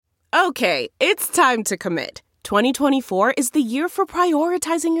Okay, it's time to commit. 2024 is the year for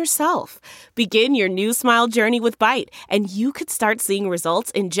prioritizing yourself. Begin your new smile journey with Byte, and you could start seeing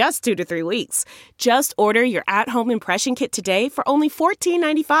results in just 2 to 3 weeks. Just order your at-home impression kit today for only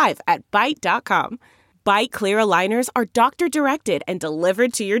 $14.95 at Byte.com. Byte Clear aligners are doctor-directed and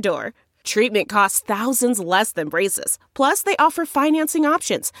delivered to your door. Treatment costs thousands less than braces. Plus, they offer financing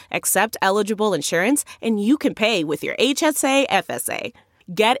options, accept eligible insurance, and you can pay with your HSA, FSA.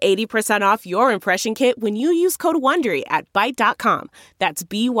 Get 80% off your impression kit when you use code WONDERY at Byte.com. That's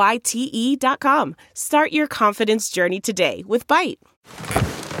BYTE.com. Start your confidence journey today with Byte.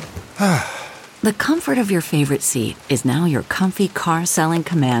 The comfort of your favorite seat is now your comfy car-selling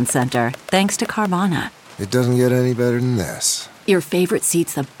command center, thanks to Carvana. It doesn't get any better than this. Your favorite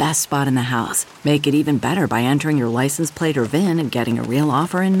seat's the best spot in the house. Make it even better by entering your license plate or VIN and getting a real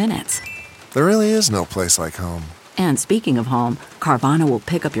offer in minutes. There really is no place like home. And speaking of home, Carvana will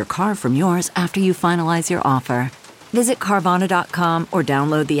pick up your car from yours after you finalize your offer. Visit Carvana.com or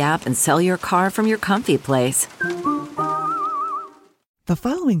download the app and sell your car from your comfy place. The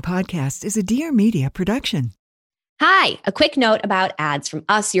following podcast is a Dear Media production. Hi, a quick note about ads from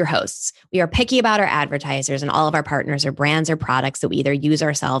us, your hosts. We are picky about our advertisers, and all of our partners are brands or products that we either use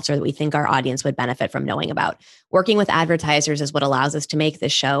ourselves or that we think our audience would benefit from knowing about. Working with advertisers is what allows us to make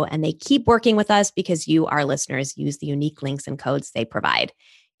this show, and they keep working with us because you, our listeners, use the unique links and codes they provide.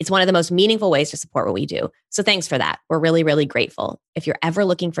 It's one of the most meaningful ways to support what we do. So thanks for that. We're really, really grateful. If you're ever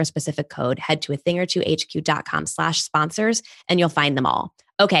looking for a specific code, head to athingertwohq.com/sponsors and you'll find them all.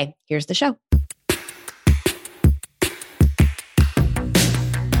 Okay, here's the show.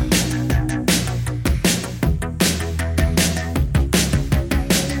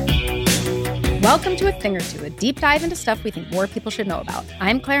 Welcome to A Thing or Two, a deep dive into stuff we think more people should know about.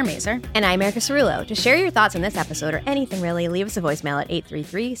 I'm Claire Mazer. And I'm Erica Cerullo. To share your thoughts on this episode or anything really, leave us a voicemail at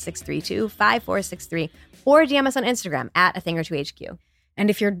 833-632-5463 or DM us on Instagram at AThingOrTwoHQ. And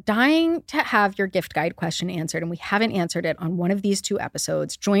if you're dying to have your gift guide question answered and we haven't answered it on one of these 2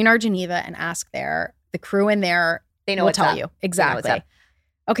 episodes, join our Geneva and ask there. The crew in there will tell you. Exactly.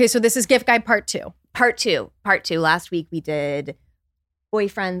 Okay, so this is gift guide part 2. Part two. Last week we did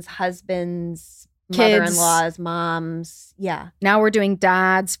boyfriends, husbands, Kids. mother-in-laws, moms. Yeah. Now we're doing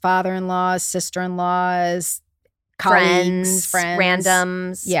dads, father-in-laws, sister-in-laws, colleagues, friends.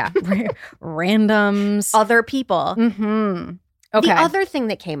 Randoms. Yeah. Randoms. Other people. Mm-hmm. Okay. The other thing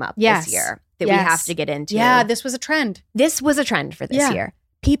that came up this year that we have to get into. Yeah, this was a trend. This was a trend for this year.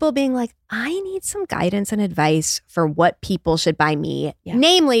 People being like, I need some guidance and advice for what people should buy me. Yeah.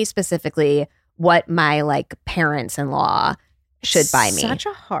 Namely, specifically, what my parents-in-law should buy me. Such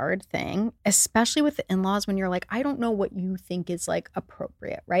a hard thing, especially with the in-laws when you're like, I don't know what you think is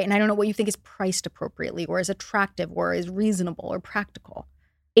appropriate, right? And I don't know what you think is priced appropriately or is attractive or is reasonable or practical.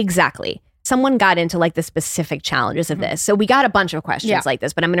 Exactly. Someone got into the specific challenges of this. So we got a bunch of questions like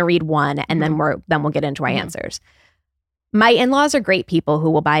this, but I'm going to read one and then we'll get into our answers. My in-laws are great people who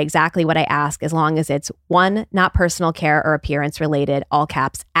will buy exactly what I ask as long as it's 1, not personal care or appearance related, all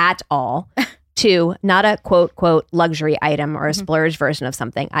caps, at all. 2, not a quote, quote, luxury item or a splurge version of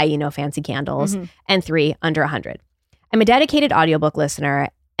something, i.e. no fancy candles. And 3, under 100. I'm a dedicated audiobook listener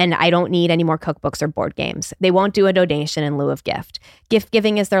and I don't need any more cookbooks or board games. They won't do a donation in lieu of gift. Gift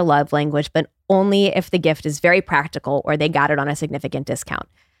giving is their love language, but only if the gift is very practical or they got it on a significant discount.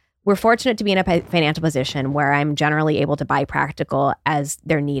 We're fortunate to be in a financial position where I'm generally able to buy practical as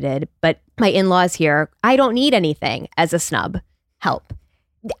they're needed, but my in-laws here, I don't need anything as a snub. Help.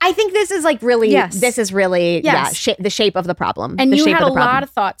 I think this is this is really the shape of the problem. And you had a problem. lot of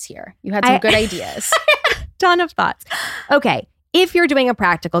thoughts here. You had some good ideas. Ton of thoughts. Okay. If you're doing a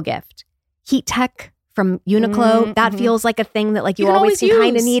practical gift, heat tech from Uniqlo, that feels like a thing that you always can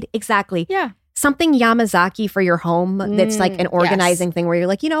kind of need. Exactly. Yeah. Something Yamazaki for your home that's an organizing thing where you're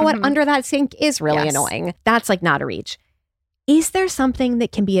like, you know what, under that sink is really annoying. That's not a reach. Is there something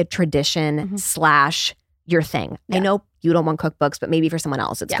that can be a tradition / your thing? Yeah. I know you don't want cookbooks, but maybe for someone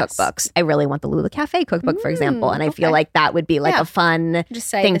else it's cookbooks. I really want the Lula Cafe cookbook, for example. And I feel like that would be a fun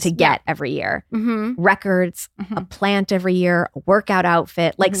thing to get every year. Records, a plant every year, a workout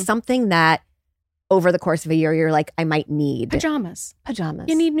outfit, something that over the course of a year, you're like, I might need. Pajamas.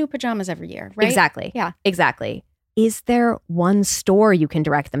 You need new pajamas every year, right? Exactly. Yeah. Exactly. Is there one store you can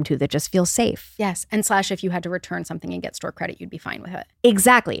direct them to that just feels safe? Yes. And / if you had to return something and get store credit, you'd be fine with it.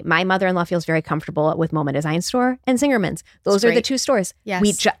 Exactly. My mother-in-law feels very comfortable with MoMA Design Store and Zingerman's. Those are the 2 stores. Yes.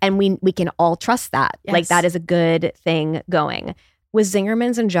 We can all trust that. Yes. That is a good thing going. With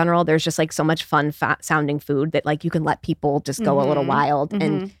Zingerman's in general, there's just so much fun sounding food that you can let people just go a little wild.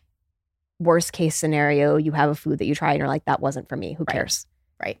 And worst case scenario, you have a food that you try and you're like, that wasn't for me. Who cares?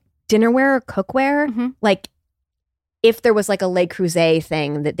 Right. dinnerware or cookware, like if there was like a Le Creuset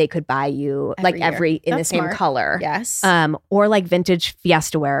thing that they could buy you every in the same color. Yes. Or like vintage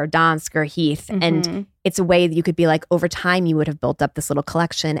Fiesta wear or Dansk or Heath. And it's a way that you could be like, over time you would have built up this little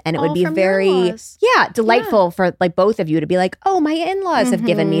collection, and it would be very delightful for like both of you to be like, oh, my in-laws have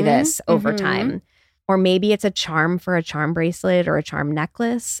given me this over time. Or maybe it's a charm for a charm bracelet or a charm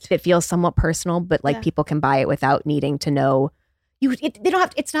necklace. It feels somewhat personal, but like people can buy it without needing to know. They don't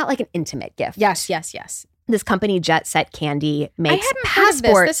have. It's not like an intimate gift. Yes. This company, Jet Set Candy, makes passport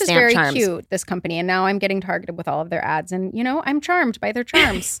passport this is stamp very charms. cute, this company, and now I'm getting targeted with all of their ads, and I'm charmed by their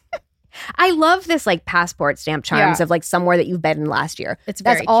charms. I love this like passport stamp charms of like somewhere that you've been in last year.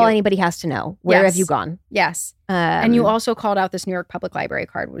 That's all cute. anybody has to know. Where have you gone? Yes. And you also called out this New York Public Library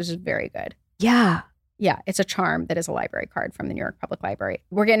card, which is very good. Yeah. Yeah, it's a charm that is a library card from the New York Public Library.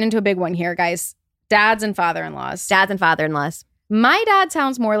 We're getting into a big one here, guys. Dads and father-in-laws. My dad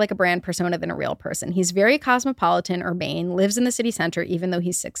sounds more like a brand persona than a real person. He's very cosmopolitan, urbane, lives in the city center even though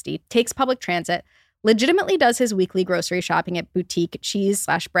he's 60, takes public transit, legitimately does his weekly grocery shopping at boutique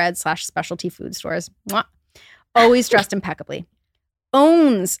cheese/bread/specialty food stores. Mwah. Always dressed impeccably.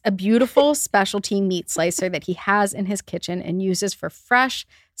 Owns a beautiful specialty meat slicer that he has in his kitchen and uses for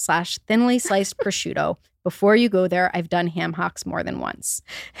fresh/thinly sliced prosciutto. Before you go there, I've done ham hocks more than once.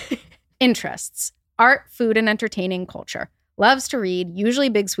 Interests: art, food, and entertaining culture. Loves to read, usually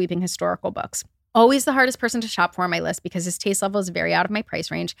big sweeping historical books. Always the hardest person to shop for on my list because his taste level is very out of my price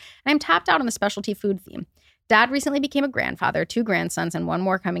range, and I'm tapped out on the specialty food theme. Dad recently became a grandfather, 2 grandsons, and 1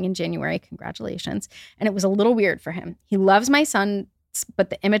 more coming in January. Congratulations. And it was a little weird for him. He loves my son, but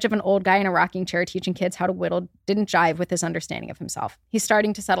the image of an old guy in a rocking chair teaching kids how to whittle didn't jive with his understanding of himself. He's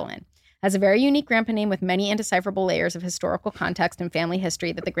starting to settle in. Has a very unique grandpa name with many indecipherable layers of historical context and family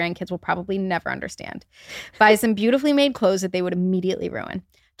history that the grandkids will probably never understand. Buys them beautifully made clothes that they would immediately ruin.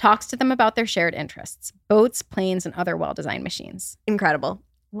 Talks to them about their shared interests: boats, planes, and other well-designed machines. Incredible.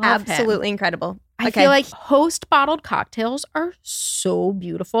 Love Absolutely him. Incredible. I feel like Host bottled cocktails are so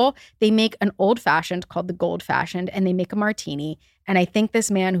beautiful. They make an old-fashioned called the Gold Fashioned, and they make a martini. And I think this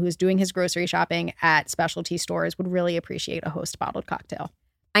man who is doing his grocery shopping at specialty stores would really appreciate a Host bottled cocktail.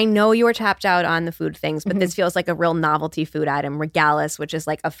 I know you were tapped out on the food things, but this feels like a real novelty food item. Regalis, which is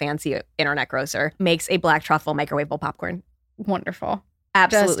like a fancy internet grocer, makes a black truffle microwavable popcorn. Wonderful.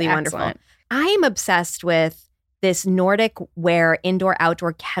 Absolutely wonderful. I am obsessed with this Nordic ware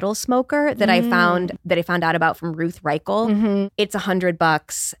indoor-outdoor kettle smoker that I found out about from Ruth Reichel. It's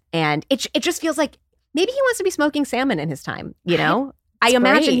 $100, and it just feels like maybe he wants to be smoking salmon in his time, you know? I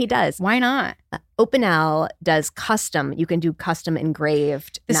imagine he does. Why not? Opinel does custom. You can do custom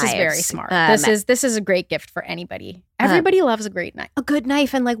engraved knives. This is very smart. This is a great gift for anybody. Everybody loves a great knife. A good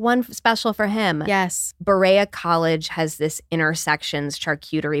knife, and like one special for him. Yes. Berea College has this intersections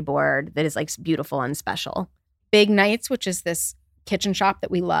charcuterie board that is like beautiful and special. Big Nights, which is this kitchen shop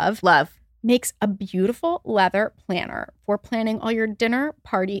that we love, makes a beautiful leather planner for planning all your dinner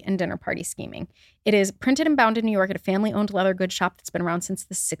party scheming. It is printed and bound in New York at a family-owned leather goods shop that's been around since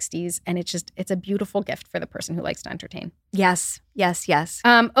the 60s, and it's a beautiful gift for the person who likes to entertain. Yes.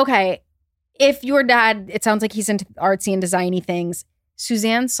 Okay. If your dad, it sounds like he's into artsy and designy things,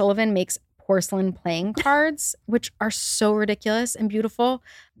 Suzanne Sullivan makes porcelain playing cards, which are so ridiculous and beautiful.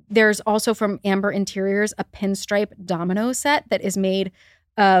 There's also from Amber Interiors a pinstripe domino set that is made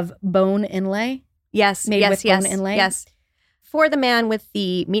of bone inlay. Yes. Made with bone inlay. Yes. For the man with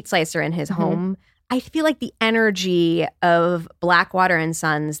the meat slicer in his home, I feel like the energy of Blackwater and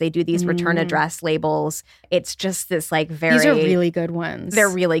Sons, they do these return address labels. It's just this like very... These are really good ones. They're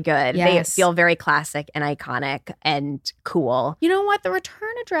really good. Yes. They feel very classic and iconic and cool. You know what? The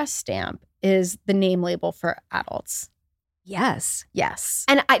return address stamp is the name label for adults. Yes.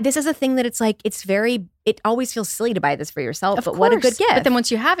 And this is a thing that it's like, it always feels silly to buy this for yourself, of but course. what a good gift. But then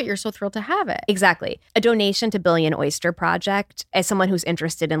once you have it, you're so thrilled to have it. Exactly. A donation to Billion Oyster Project. As someone who's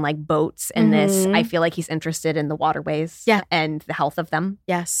interested in like boats and this, I feel like he's interested in the waterways and the health of them.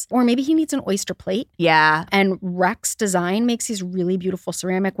 Yes. Or maybe he needs an oyster plate. Yeah. And Rex Design makes these really beautiful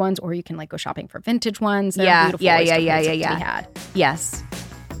ceramic ones, or you can like go shopping for vintage ones. They're beautiful oyster plates to be had. Yes.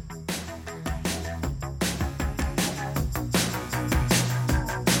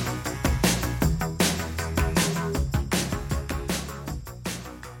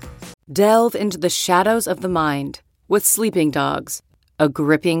 Delve into the shadows of the mind with Sleeping Dogs, a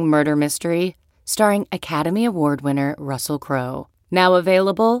gripping murder mystery starring Academy Award winner Russell Crowe. Now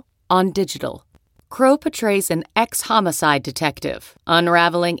available on digital. Crowe portrays an ex-homicide detective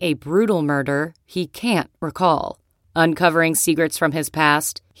unraveling a brutal murder he can't recall. Uncovering secrets from his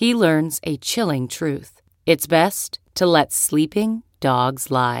past, he learns a chilling truth. It's best to let sleeping dogs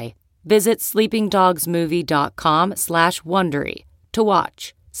lie. Visit sleepingdogsmovie.com/Wondery to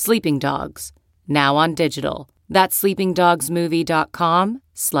watch Sleeping Dogs, now on digital. That's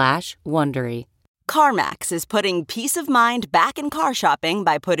sleepingdogsmovie.com/Wondery. CarMax is putting peace of mind back in car shopping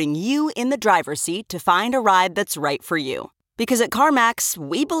by putting you in the driver's seat to find a ride that's right for you. Because at CarMax,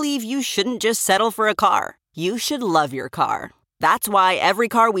 we believe you shouldn't just settle for a car. You should love your car. That's why every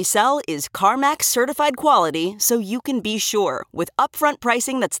car we sell is CarMax certified quality, so you can be sure with upfront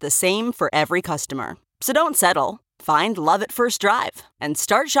pricing that's the same for every customer. So don't settle. Find love at first drive and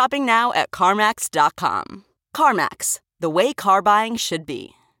start shopping now at CarMax.com. CarMax, the way car buying should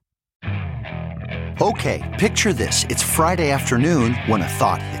be. Okay, picture this. It's Friday afternoon when a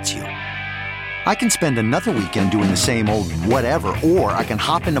thought hits you. I can spend another weekend doing the same old whatever, or I can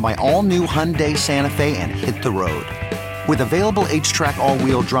hop into my all-new Hyundai Santa Fe and hit the road. With available H-Track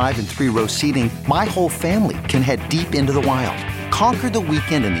all-wheel drive and 3-row seating, my whole family can head deep into the wild. Conquer the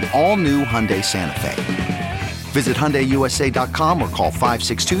weekend in the all-new Hyundai Santa Fe. Visit HyundaiUSA.com or call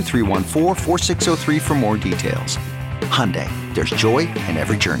 562-314-4603 for more details. Hyundai, there's joy in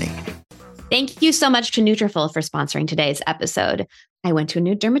every journey. Thank you so much to Nutrafol for sponsoring today's episode. I went to a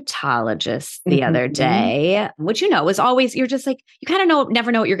new dermatologist the other day, which, is always, you're just like, you kind of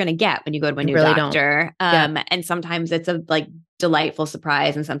never know what you're going to get when you go to a new doctor. And sometimes it's a delightful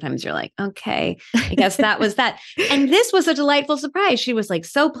surprise. And sometimes you're like, okay, I guess that was that. And this was a delightful surprise. She was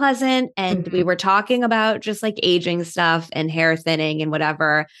so pleasant. And we were talking about just aging stuff and hair thinning and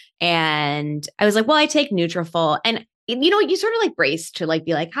whatever. And I was like, well, I take Nutrafol. And you sort of brace to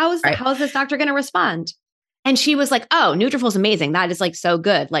be like, how is this doctor going to respond? And she was like, oh, Nutrafol's amazing. That is way to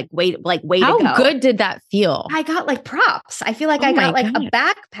go. How good did that feel? I got props. I feel like I got a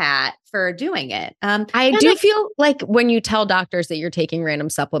back pat for doing it. I do feel like when you tell doctors that you're taking random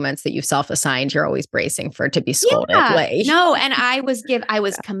supplements that you've self-assigned, you're always bracing for it to be scolded. Yeah. No, and I was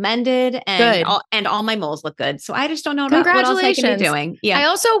commended, and all my moles look good. So I just don't know what else I can be doing. Yeah. I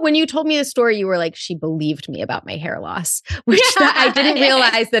also, when you told me the story, you were like, she believed me about my hair loss, which I didn't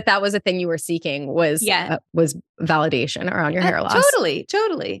realize that was a thing you were seeking was validation around your hair loss. Totally.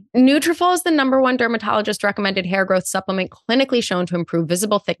 Nutrafol is the #1 dermatologist recommended hair growth supplement, clinically shown to improve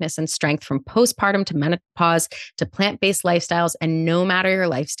visible thickness and strength from postpartum to menopause to plant-based lifestyles. And no matter your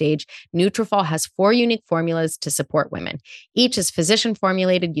life stage, Nutrafol has 4 unique formulas to support women. Each is physician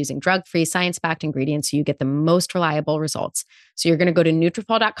formulated using drug-free, science-backed ingredients, so you get the most reliable results. So you're going to go to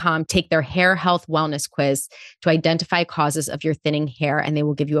Nutrafol.com, take their hair health wellness quiz to identify causes of your thinning hair, and they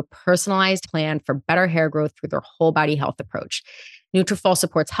will give you a personalized plan for better hair growth through their whole body health approach. Nutrafol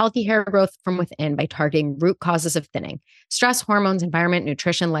supports healthy hair growth from within by targeting root causes of thinning: stress, hormones, environment,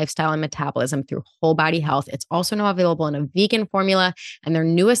 nutrition, lifestyle, and metabolism through whole body health. It's also now available in a vegan formula, and their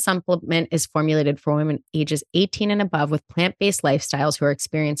newest supplement is formulated for women ages 18 and above with plant-based lifestyles who are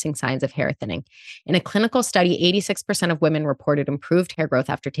experiencing signs of hair thinning. In a clinical study, 86% of women reported improved hair growth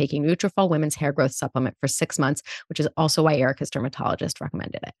after taking Nutrafol Women's Hair Growth Supplement for 6 months, which is also why Erica's dermatologist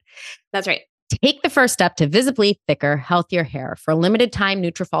recommended it. That's right. Take the first step to visibly thicker, healthier hair. For a limited time,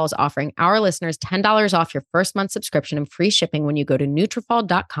 Nutrafol is offering our listeners $10 off your first month subscription and free shipping when you go to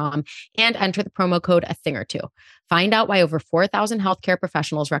Nutrafol.com and enter the promo code @thing2. Find out why over 4,000 healthcare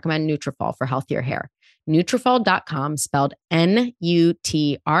professionals recommend Nutrafol for healthier hair. Nutrafol.com, spelled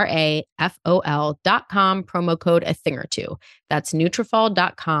Nutrafol.com, promo code @thing2. That's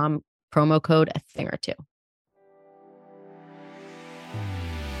Nutrafol.com, promo code @thing2.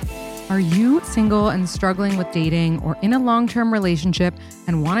 Are you single and struggling with dating, or in a long-term relationship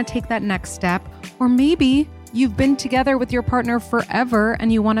and want to take that next step? Or maybe you've been together with your partner forever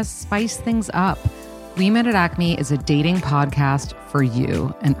and you want to spice things up. We Met at Acme is a dating podcast for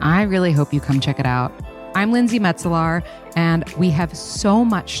you, and I really hope you come check it out. I'm Lindsay Metzelar, and we have so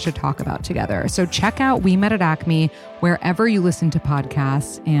much to talk about together. So check out We Met at Acme wherever you listen to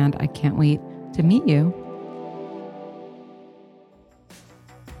podcasts, and I can't wait to meet you.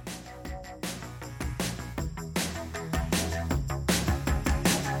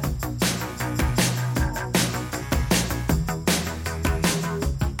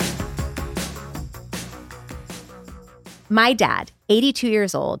 My dad, 82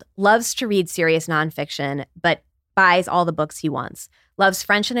 years old, loves to read serious nonfiction, but buys all the books he wants. Loves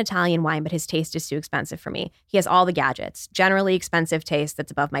French and Italian wine, but his taste is too expensive for me. He has all the gadgets. Generally expensive taste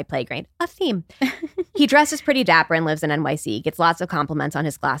that's above my play grade. A theme. He dresses pretty dapper and lives in NYC. Gets lots of compliments on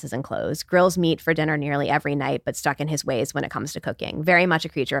his glasses and clothes. Grills meat for dinner nearly every night, but stuck in his ways when it comes to cooking. Very much a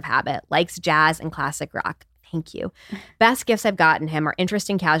creature of habit. Likes jazz and classic rock. Thank you. Best gifts I've gotten him are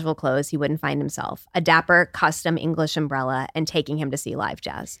interesting casual clothes he wouldn't find himself, a dapper custom English umbrella, and taking him to see live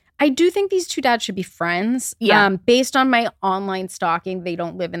jazz. I do think these two dads should be friends. Yeah. Based on my online stalking, they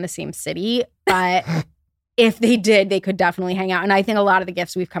don't live in the same city, but if they did, they could definitely hang out. And I think a lot of the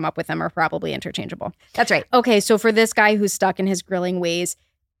gifts we've come up with them are probably interchangeable. That's right. Okay, so for this guy who's stuck in his grilling ways,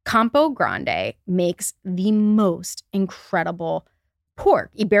 Campo Grande makes the most incredible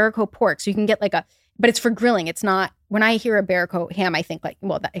pork, Iberico pork. So you can get like but it's for grilling. It's not, when I hear Iberico ham, I think like,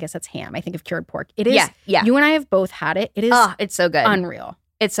 well, I guess that's ham. I think of cured pork. It is. Yeah. You and I have both had it. It is. Oh, it's so good. Unreal.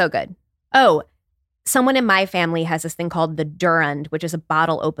 It's so good. Oh, someone in my family has this thing called the Durand, which is a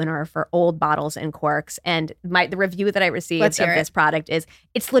bottle opener for old bottles and corks. And the review that I received of this product is,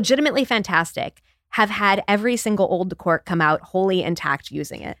 it's legitimately fantastic. Have had every single old cork come out wholly intact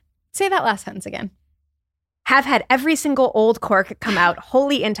using it. Say that last sentence again. Have had every single old cork come out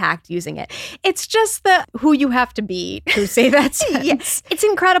wholly intact using it. It's just who you have to be to say that sentence. Yes, it's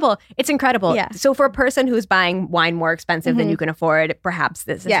incredible. It's incredible. Yeah. So for a person who's buying wine more expensive than you can afford, perhaps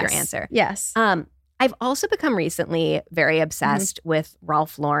this is your answer. Yes. I've also become recently very obsessed with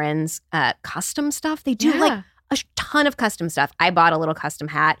Ralph Lauren's custom stuff. They do like a ton of custom stuff. I bought a little custom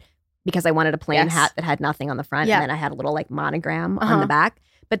hat because I wanted a plain hat that had nothing on the front. And then I had a little like monogram on the back.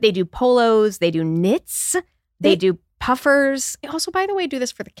 But they do polos, they do knits, they do puffers. They also, by the way, do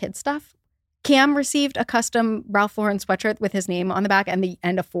this for the kids stuff. Cam received a custom Ralph Lauren sweatshirt with his name on the back and the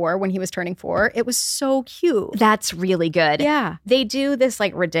end of 4 when he was turning 4. It was so cute. That's really good. Yeah. They do this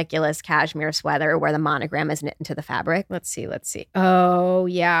like ridiculous cashmere sweater where the monogram is knit into the fabric. Let's see. Oh,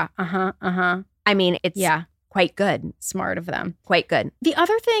 yeah. I mean, it's quite good. Smart of them. Quite good. The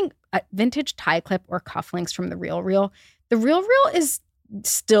other thing, vintage tie clip or cufflinks from the Real Real. The Real Real is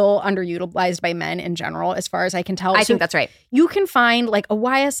still underutilized by men in general, as far as I can tell. I think that's right. You can find like a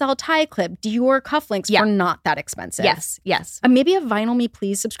YSL tie clip, Dior cufflinks for not that expensive. Yes. Maybe a Vinyl Me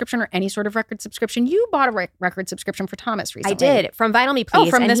Please subscription or any sort of record subscription. You bought a record subscription for Thomas recently. I did, from Vinyl Me Please,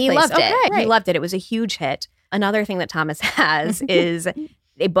 from and this he place. loved it. Okay, He loved it. It was a huge hit. Another thing that Thomas has is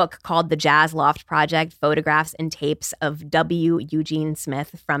a book called The Jazz Loft Project, Photographs and Tapes of W. Eugene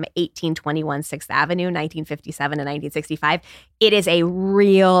Smith from 1821 6th Avenue, 1957 to 1965. It is a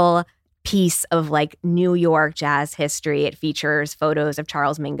real piece of like New York jazz history. It features photos of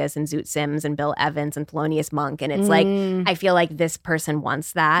Charles Mingus and Zoot Sims and Bill Evans and Thelonious Monk. And it's like, I feel like this person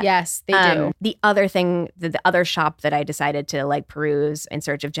wants that. Yes, they do. The other thing, the other shop that I decided to like peruse in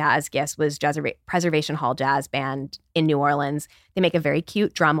search of jazz gifts was Preservation Hall Jazz Band in New Orleans. They make a very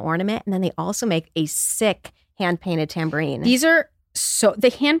cute drum ornament. And then they also make a sick hand-painted tambourine. These are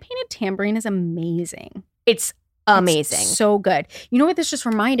the hand-painted tambourine is amazing. It's amazing. It's so good. You know what this just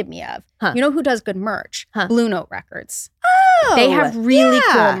reminded me of? You know who does good merch? Blue Note Records. Oh, they have really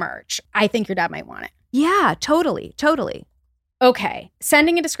cool merch. I think your dad might want it. Yeah, totally. Okay,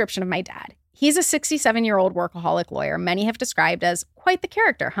 sending a description of my dad. He's a 67-year-old workaholic lawyer many have described as quite the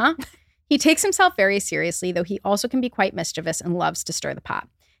character, huh? He takes himself very seriously, though he also can be quite mischievous and loves to stir the pot.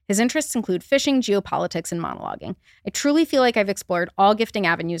 His interests include fishing, geopolitics, and monologuing. I truly feel like I've explored all gifting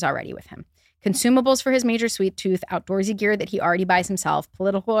avenues already with him. Consumables for his major sweet tooth, outdoorsy gear that he already buys himself,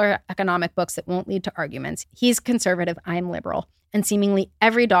 political or economic books that won't lead to arguments. He's conservative, I'm liberal, and seemingly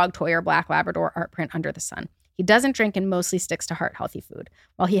every dog toy or black Labrador art print under the sun. He doesn't drink and mostly sticks to heart-healthy food.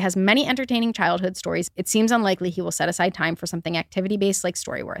 While he has many entertaining childhood stories, it seems unlikely he will set aside time for something activity-based like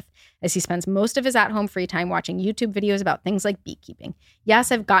Storyworth, as he spends most of his at-home free time watching YouTube videos about things like beekeeping.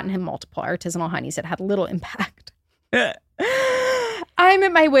 Yes, I've gotten him multiple artisanal honeys that had little impact. I'm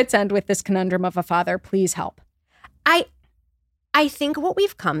at my wit's end with this conundrum of a father. Please help. I think what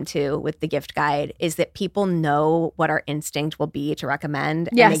we've come to with the gift guide is that people know what our instinct will be to recommend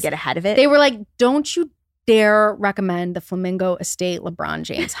and they get ahead of it. They were like, don't you dare recommend the Flamingo Estate LeBron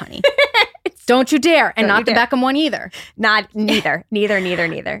James honey. Don't you dare. And not the Beckham one either. Neither.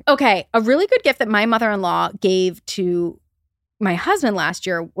 Okay. A really good gift that my mother-in-law gave to my husband last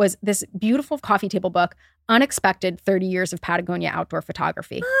year was this beautiful coffee table book, Unexpected 30 Years of Patagonia Outdoor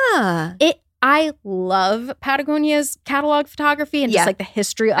Photography. I love Patagonia's catalog photography and just like the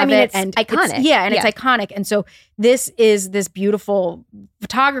history of it. It's iconic. It's iconic. And so this is this beautiful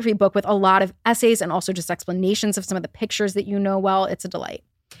photography book with a lot of essays and also just explanations of some of the pictures that you know well. It's a delight.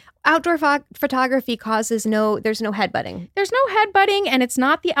 Outdoor photography there's no headbutting. There's no headbutting, and it's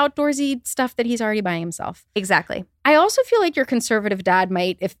not the outdoorsy stuff that he's already buying himself. Exactly. I also feel like your conservative dad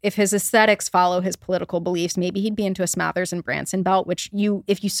might, if his aesthetics follow his political beliefs, maybe he'd be into a Smathers and Branson belt, which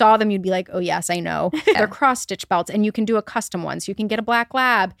if you saw them, you'd be like, oh yes, I know. They're cross-stitch belts, and you can do a custom one. So you can get a black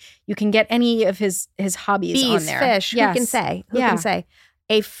lab. You can get any of his hobbies Bees, on there. Fish, yes. Who can say?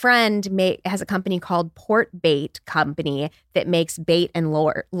 A friend has a company called Port Bait Company that makes bait and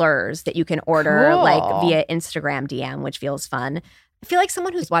lures that you can order like via Instagram DM, which feels fun. I feel like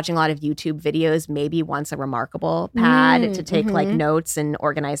someone who's watching a lot of YouTube videos maybe wants a Remarkable pad to take like notes and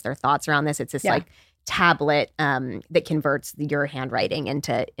organize their thoughts around this. It's this like tablet that converts your handwriting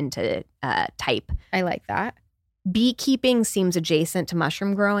into type. I like that. Beekeeping seems adjacent to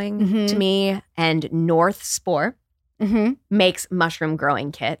mushroom growing to me, and North Spore makes mushroom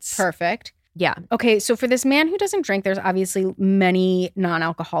growing kits. Perfect. Yeah. Okay, so for this man who doesn't drink, there's obviously many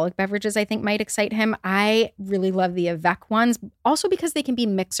non-alcoholic beverages I think might excite him. I really love the Avec ones, also because they can be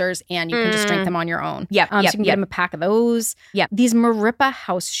mixers and you can just drink them on your own. Yeah. So you can get him a pack of those. Yeah. These Marippa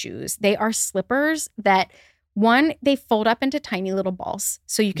house shoes, they are slippers that they fold up into tiny little balls.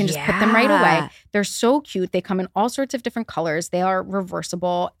 So you can just put them right away. They're so cute. They come in all sorts of different colors. They are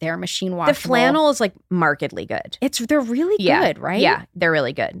reversible. They're machine washable. The flannel is like markedly good. They're really good, right? Yeah, they're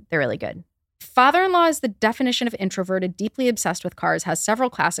really good. They're really good. Father-in-law is the definition of introverted, deeply obsessed with cars, has several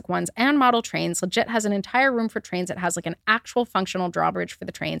classic ones and model trains, legit has an entire room for trains that has like an actual functional drawbridge for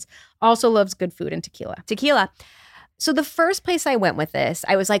the trains, also loves good food and tequila. So the first place I went with this,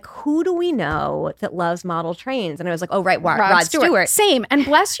 I was like, who do we know that loves model trains? And I was like, oh, right, Rod Stewart. Same. And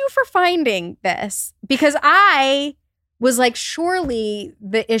bless you for finding this, because I was like, surely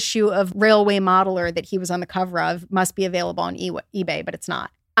the issue of Railway Modeler that he was on the cover of must be available on eBay, but it's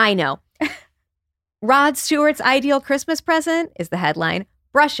not. I know. Rod Stewart's ideal Christmas present is the headline,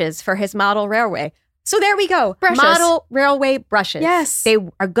 brushes for his model railway. So there we go. Brushes. Model railway brushes. Yes. They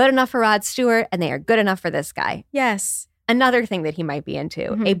are good enough for Rod Stewart and they are good enough for this guy. Yes. Another thing that he might be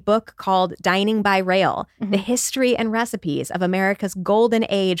into, a book called Dining by Rail, The History and Recipes of America's Golden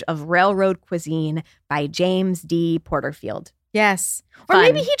Age of Railroad Cuisine by James D. Porterfield. Yes. Fun. Or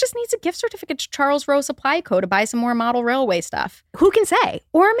maybe he just needs a gift certificate to Charles Rowe Supply Co. to buy some more model railway stuff. Who can say?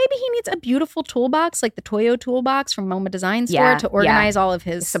 Or maybe he needs a beautiful toolbox like the Toyo toolbox from MoMA Design Store to organize all of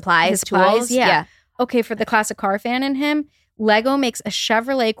his supplies. Tools. Yeah. Okay, for the classic car fan in him, Lego makes a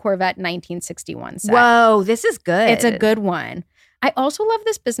Chevrolet Corvette 1961 set. Whoa, this is good. It's a good one. I also love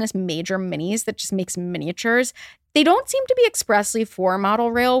this business Major Minis that just makes miniatures. They don't seem to be expressly for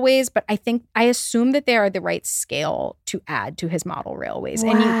model railways, but I assume that they are the right scale to add to his model railways.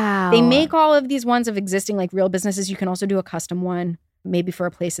 Wow. And they make all of these ones of existing like real businesses. You can also do a custom one, maybe for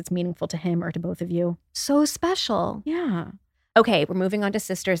a place that's meaningful to him or to both of you. So special. Yeah. Okay, we're moving on to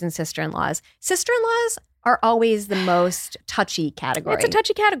sisters and sister-in-laws. Sister-in-laws are always the most touchy category. It's a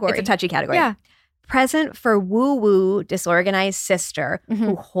touchy category. Yeah. Present for woo-woo, disorganized sister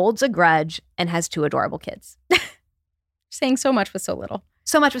who holds a grudge and has 2 adorable kids. Saying so much with so little.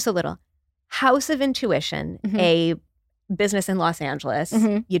 So much with so little. House of Intuition, a business in Los Angeles,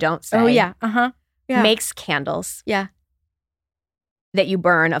 you don't say. Oh, yeah. Yeah. Makes candles. Yeah. That you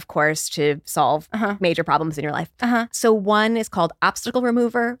burn, of course, to solve major problems in your life. So one is called Obstacle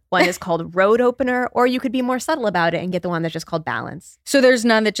Remover, one is called Road Opener, or you could be more subtle about it and get the one that's just called Balance. So there's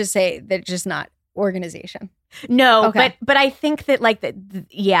none that just say that just not organization. No, okay. but I think that like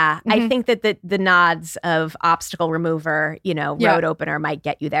I think that the nods of Obstacle Remover, Road Opener might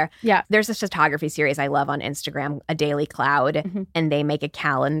get you there. Yeah. There's this photography series I love on Instagram, A Daily Cloud, and they make a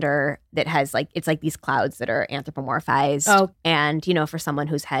calendar that has it's like these clouds that are anthropomorphized. Oh. And, for someone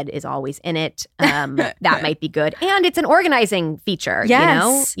whose head is always in it, that might be good. And it's an organizing feature,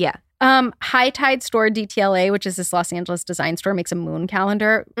 Yes. Yeah. High Tide Store DTLA, which is this Los Angeles design store, makes a moon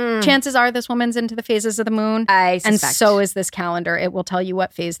calendar. Chances are this woman's into the phases of the moon. I suspect. And so is this calendar. It will tell you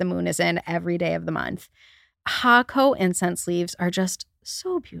what phase the moon is in every day of the month. Hako incense leaves are just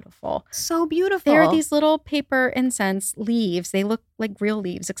so beautiful. So beautiful. They're these little paper incense leaves. They look like real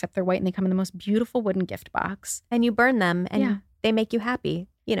leaves, except they're white, and they come in the most beautiful wooden gift box. And you burn them, and they make you happy,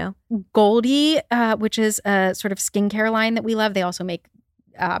 Goldie, which is a sort of skincare line that we love. They also make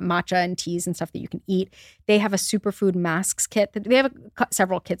matcha and teas and stuff that you can eat. They have a superfood masks kit. They have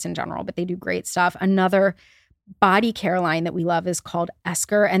several kits in general, but they do great stuff. Another body care line that we love is called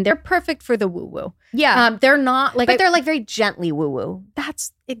Esker, and they're perfect for the woo-woo. Yeah. They're not like... But they're like very gently woo-woo.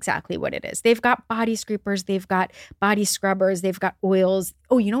 That's exactly what it is. They've got body scrapers. They've got body scrubbers. They've got oils.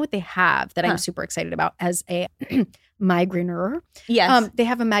 Oh, you know what they have that I'm super excited about as a migraineur? Yes. They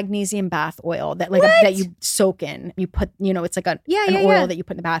have a magnesium bath oil that that you soak in. You put, it's like an oil that you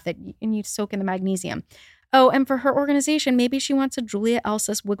put in the bath and you soak in the magnesium. Oh, and for her organization, maybe she wants a Julia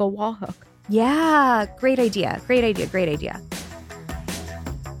Elsa's wiggle wall hook. Yeah, great idea. Great idea. Great idea.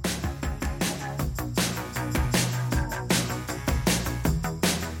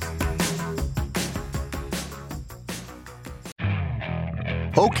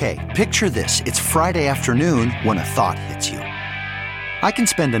 Okay, picture this. It's Friday afternoon when a thought hits you. I can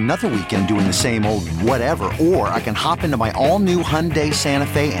spend another weekend doing the same old whatever, or I can hop into my all-new Hyundai Santa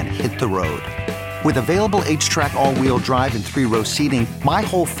Fe and hit the road. With available H-Track all-wheel drive and 3-row seating, my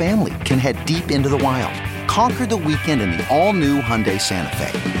whole family can head deep into the wild. Conquer the weekend in the all-new Hyundai Santa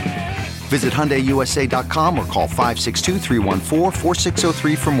Fe. Visit HyundaiUSA.com or call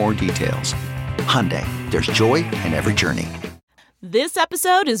 562-314-4603 for more details. Hyundai, there's joy in every journey. This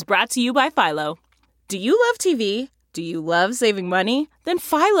episode is brought to you by Philo. Do you love TV? Do you love saving money? Then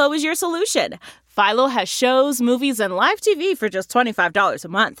Philo is your solution. Philo has shows, movies, and live TV for just $25 a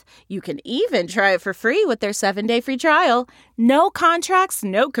month. You can even try it for free with their 7-day free trial. No contracts,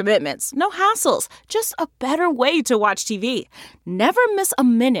 no commitments, no hassles. Just a better way to watch TV. Never miss a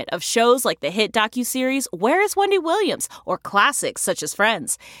minute of shows like the hit docuseries Where is Wendy Williams? Or classics such as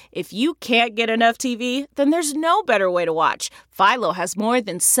Friends. If you can't get enough TV, then there's no better way to watch. Philo has more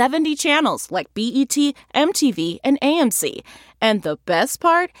than 70 channels like BET, MTV, and AMC. And the best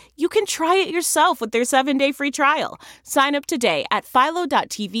part? You can try it yourself with their 7-day free trial. Sign up today at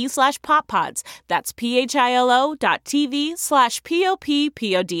philo.tv/poppods. That's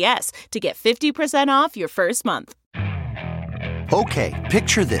philo.tv/POPPODS to get 50% off your first month. Okay,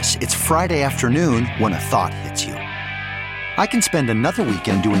 picture this. It's Friday afternoon when a thought hits you. I can spend another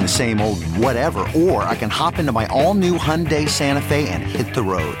weekend doing the same old whatever, or I can hop into my all-new Hyundai Santa Fe and hit the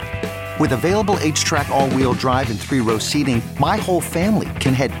road. With available H-Track all-wheel drive and 3-row seating, my whole family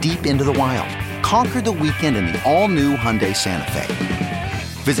can head deep into the wild. Conquer the weekend in the all-new Hyundai Santa Fe.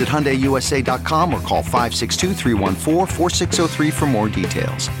 Visit HyundaiUSA.com or call 562-314-4603 for more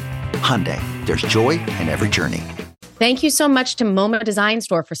details. Hyundai, there's joy in every journey. Thank you so much to MoMA Design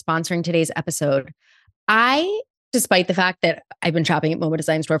Store for sponsoring today's episode. Despite the fact that I've been shopping at MoMA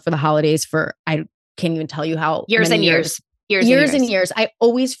Design Store for the holidays I can't even tell you how years many and years. I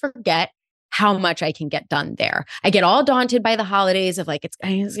always forget how much I can get done there. I get all daunted by the holidays of like, it's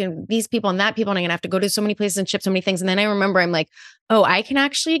these people and that people, and I'm gonna have to go to so many places and ship so many things. And then I remember I'm like, oh, I can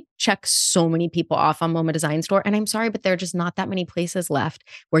actually check so many people off on MoMA Design Store. And I'm sorry, but there are just not that many places left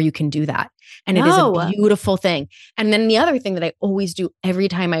where you can do that. And it is a beautiful thing. And then the other thing that I always do every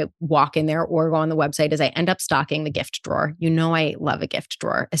time I walk in there or go on the website is I end up stocking the gift drawer. You know, I love a gift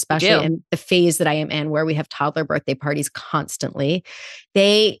drawer, especially in the phase that I am in where we have toddler birthday parties constantly.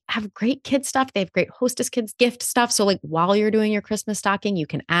 They have great kid stuff. They have great hostess kids gift stuff. So like while you're doing your Christmas stocking, you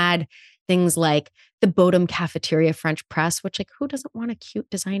can add things like the Bodum Cafeteria French press, which like who doesn't want a cute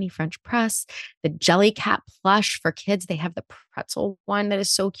designy French press? The Jelly Cat plush for kids. They have the pretzel one that is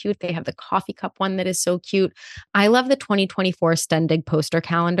so cute. They have the coffee cup one that is so cute. I love the 2024 Stendig poster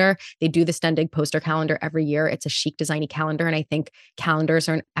calendar. They do the Stendig poster calendar every year. It's a chic designy calendar. And I think calendars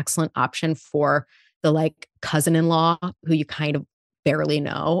are an excellent option for the like cousin-in-law who you kind of barely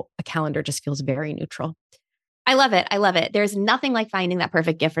know. A calendar just feels very neutral. I love it. I love it. There's nothing like finding that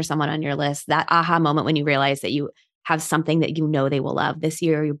perfect gift for someone on your list. That aha moment when you realize that you have something that you know they will love. This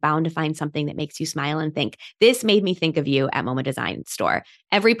year, you're bound to find something that makes you smile and think, this made me think of you at MoMA Design Store.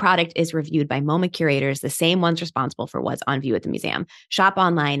 Every product is reviewed by MoMA curators, the same ones responsible for what's on view at the museum. Shop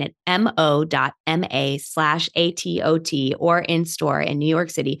online at mo.ma/ATOT or in store in New York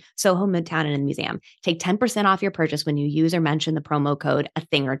City, Soho, Midtown, and in the museum. Take 10% off your purchase when you use or mention the promo code A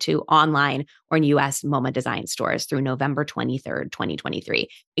Thing or Two online or in U.S. MoMA Design Stores through November 23rd, 2023.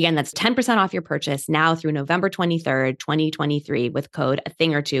 Again, that's 10% off your purchase now through November 23rd, 2023 with code A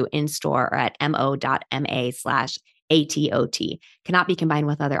Thing or Two in store or at mo.ma/ATOT. Cannot be combined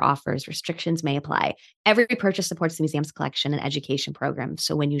with other offers. Restrictions may apply. Every purchase supports the museum's collection and education program.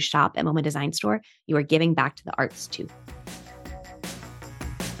 So when you shop at MoMA Design Store, you are giving back to the arts too.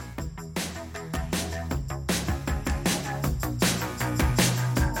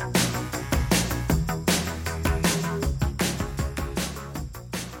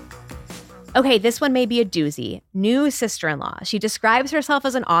 Okay, this one may be a doozy. New sister-in-law. She describes herself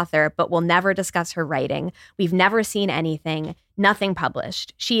as an author, but will never discuss her writing. We've never seen anything, nothing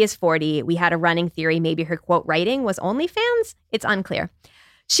published. She is 40. We had a running theory maybe her quote writing was OnlyFans. It's unclear.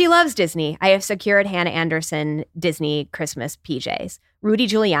 She loves Disney. I have secured Hannah Anderson Disney Christmas PJs. Rudy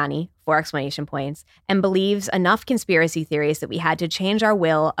Giuliani, 4 exclamation points, and believes enough conspiracy theories that we had to change our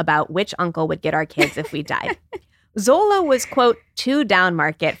will about which uncle would get our kids if we died. Zola was, quote, too down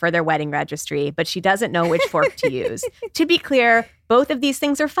market for their wedding registry, but she doesn't know which fork to use. To be clear, both of these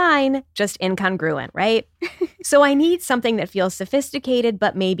things are fine, just incongruent, right? So I need something that feels sophisticated,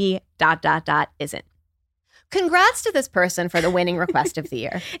 but maybe ... isn't. Congrats to this person for the winning request of the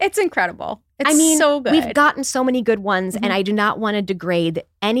year. It's incredible. It's so good. We've gotten so many good ones, and I do not want to degrade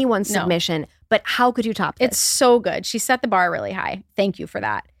anyone's submission, but how could you top this? It's so good. She set the bar really high. Thank you for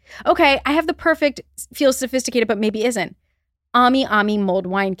that. Okay, I have the perfect, feels sophisticated, but maybe isn't. Ami Ami mulled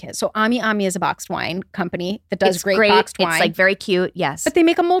wine kit. So Ami Ami is a boxed wine company that does great boxed wine. It's like very cute, yes. But they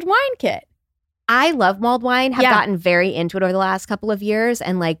make a mulled wine kit. I love mulled wine, have gotten very into it over the last couple of years,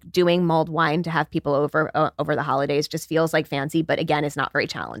 and like doing mulled wine to have people over the holidays just feels like fancy, but again, it's not very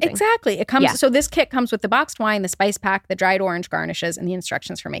challenging. Exactly. It comes. So this kit comes with the boxed wine, the spice pack, the dried orange garnishes, and the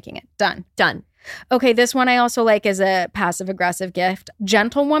instructions for making it. Done. Okay, this one I also like as a passive-aggressive gift.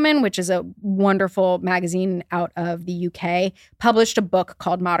 Gentlewoman, which is a wonderful magazine out of the UK, published a book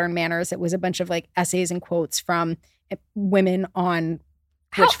called Modern Manners. It was a bunch of like essays and quotes from women on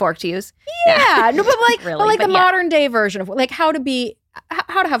which fork to use. Yeah. No, but like, really, the modern day version of like how to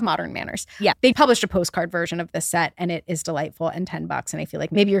have modern manners. Yeah. They published a postcard version of this set and it is delightful and $10. And I feel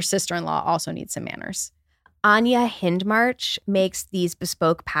like maybe your sister-in-law also needs some manners. Anya Hindmarch makes these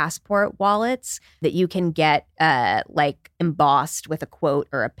bespoke passport wallets that you can get like embossed with a quote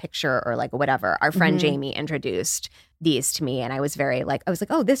or a picture or like whatever. Our friend Jamie introduced these to me and I was like,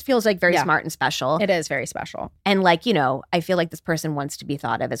 oh, this feels like very smart and special. It is very special. And like, you know, I feel like this person wants to be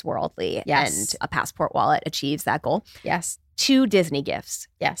thought of as worldly. Yes. And a passport wallet achieves that goal. Yes. 2 Disney gifts.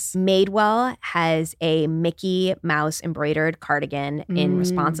 Yes. Madewell has a Mickey Mouse embroidered cardigan in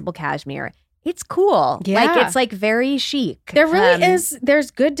responsible cashmere. It's cool. Yeah. Like, it's like very chic. There really is. There's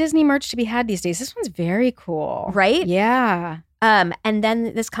good Disney merch to be had these days. This one's very cool. Right? Yeah. And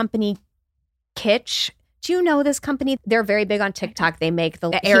then this company, Kitsch. Do you know this company? They're very big on TikTok. They make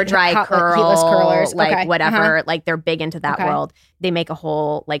the air dry curl, heatless curlers, like whatever. Like they're big into that world. They make a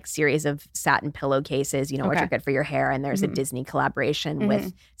whole like series of satin pillowcases, you know, which are good for your hair. And there's a Disney collaboration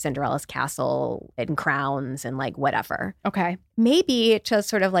with Cinderella's Castle and crowns and like whatever. Okay. Maybe to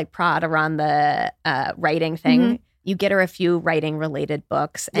sort of like prod around the writing thing. You get her a few writing related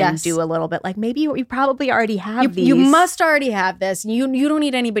books and do a little bit like maybe you probably already have these. You must already have this. You don't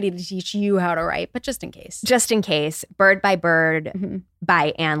need anybody to teach you how to write, but just in case. Just in case. Bird by Bird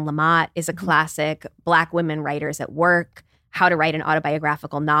by Anne Lamott is a classic. Black Women Writers at Work. How to Write an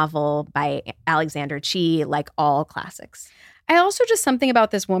Autobiographical Novel by Alexander Chee, like all classics. I also just something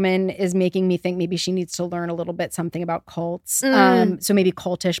about this woman is making me think maybe she needs to learn a little bit something about cults. So maybe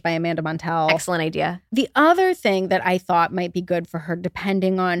Cultish by Amanda Montell. Excellent idea. The other thing that I thought might be good for her,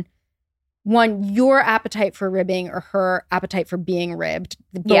 depending on one, your appetite for ribbing or her appetite for being ribbed,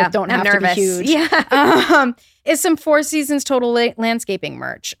 both don't have to be huge. Yeah. Is some Four Seasons Total Landscaping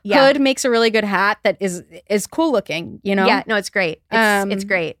merch. Yeah. Hood makes a really good hat that is cool looking, you know? Yeah, no, it's great. It's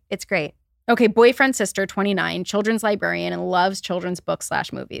great. It's great. Okay, boyfriend, sister, 29, children's librarian, and loves children's books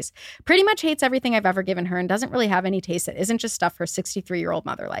 / movies. Pretty much hates everything I've ever given her and doesn't really have any taste that isn't just stuff her 63-year-old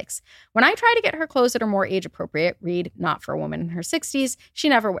mother likes. When I try to get her clothes that are more age appropriate, read Not for a Woman in Her 60s, she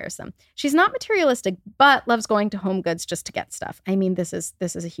never wears them. She's not materialistic, but loves going to Home Goods just to get stuff. I mean, this is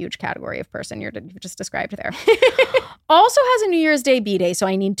a huge category of person you've just described there. Also has a New Year's Day B-Day, so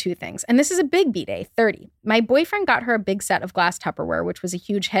I need 2 things. And this is a big B-Day, 30. My boyfriend got her a big set of glass Tupperware, which was a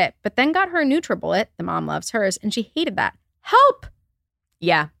huge hit, but then got her a NutriBullet, the mom loves hers, and she hated that. Help!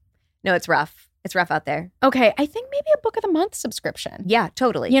 Yeah. No, it's rough. It's rough out there. Okay, I think maybe a book of the month subscription. Yeah,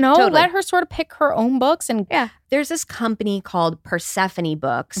 totally. You know, totally. let her sort of pick her own books. And there's this company called Persephone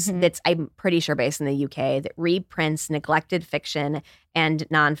Books that's, I'm pretty sure, based in the UK that reprints neglected fiction and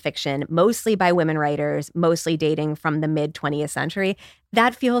nonfiction, mostly by women writers, mostly dating from the mid 20th century.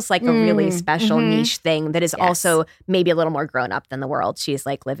 That feels like a really special niche thing that is also maybe a little more grown up than the world she's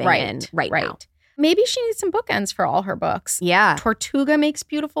like living in right now. Maybe she needs some bookends for all her books. Yeah. Tortuga makes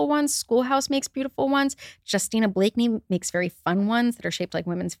beautiful ones. Schoolhouse makes beautiful ones. Justina Blakeney makes very fun ones that are shaped like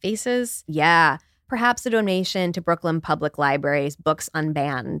women's faces. Yeah. Perhaps a donation to Brooklyn Public Library's Books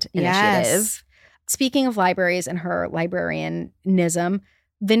Unbanned initiative. Speaking of libraries and her librarianism,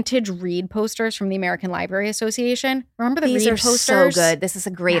 vintage read posters from the American Library Association. Remember These read are posters? So good. This is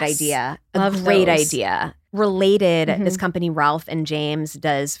a great idea. Love great those. idea. Related, this company, Ralph and James,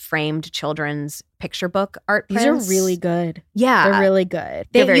 does framed children's picture book art prints. These are really good. Yeah. They're really good.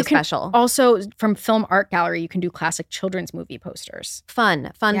 They're very special. Also, from Film Art Gallery, you can do classic children's movie posters. Fun.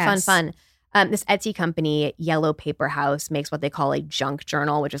 This Etsy company, Yellow Paper House, makes what they call a junk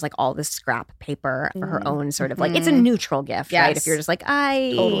journal, which is like all this scrap paper for her own sort of like, it's a neutral gift, right? If you're just like,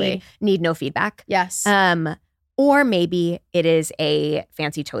 I need no feedback. Yes. Or maybe it is a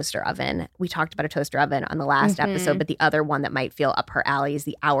fancy toaster oven. We talked about a toaster oven on the last episode, but the other one that might feel up her alley is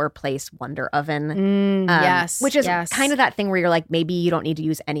the Our Place Wonder Oven. Which is kind of that thing where you're like, maybe you don't need to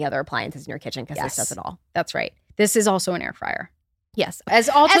use any other appliances in your kitchen because this does it all. That's right. This is also an air fryer. Yes. As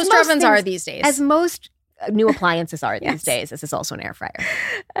all toaster ovens are these days. As most new appliances are these days, this is also an air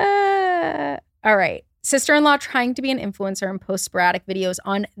fryer. All right. Sister-in-law trying to be an influencer and post sporadic videos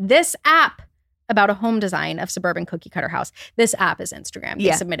on this app. about a home design of suburban cookie cutter house. This app is Instagram.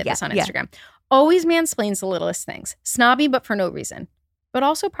 They submitted this on Instagram. Always mansplains the littlest things. Snobby, but for no reason. But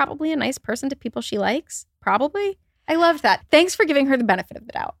also probably a nice person to people she likes. Probably. I loved that. Thanks for giving her the benefit of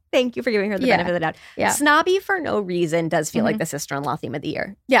the doubt. Thank you for giving her the benefit of the doubt. Yeah. Snobby for no reason does feel like the sister-in-law theme of the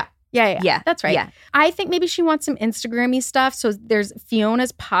year. Yeah. That's right. Yeah. I think maybe she wants some Instagram-y stuff. So there's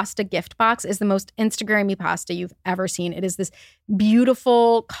Fiona's pasta gift box is the most Instagram-y pasta you've ever seen. It is this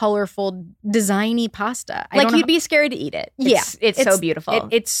beautiful, colorful, designy pasta. You'd be scared to eat it. It's so beautiful.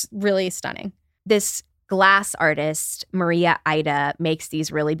 It's really stunning. This glass artist, Maria Ida, makes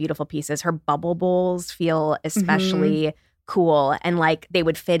these really beautiful pieces. Her bubble bowls feel especially cool, and like they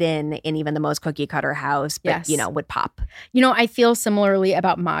would fit in even the most cookie cutter house, but would pop. I feel similarly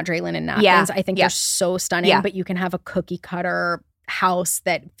about Madre linen napkins. I think they're so stunning, but you can have a cookie cutter house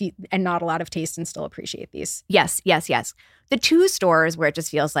and not a lot of taste and still appreciate these. Yes. The two stores where it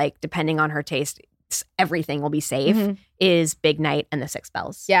just feels like, depending on her taste, everything will be safe is Big Night and the Six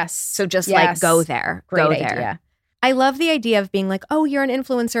Bells. Yes. So just like go there. Great idea. I love the idea of being like, oh, you're an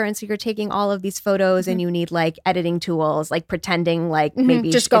influencer, and so you're taking all of these photos and you need like editing tools, like pretending like maybe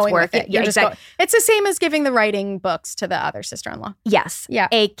just going it's with it. Yeah, exactly. It's the same as giving the writing books to the other sister-in-law. Yes. Yeah.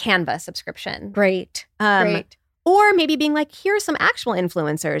 A Canva subscription. Great. Or maybe being like, here's some actual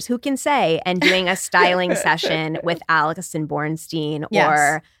influencers who can say, and doing a styling session with Alison Bornstein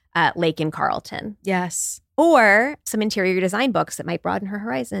or Lake and Carlton. Yes. Or some interior design books that might broaden her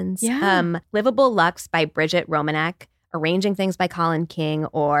horizons. Yeah. Livable Luxe by Bridget Romanek, Arranging Things by Colin King,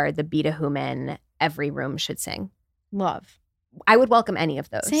 or The Beta Human, Every Room Should Sing. Love. I would welcome any of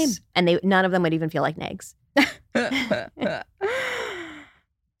those. Same. And none of them would even feel like nags.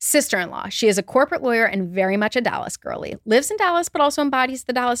 Sister-in-law. She is a corporate lawyer and very much a Dallas girly. Lives in Dallas, but also embodies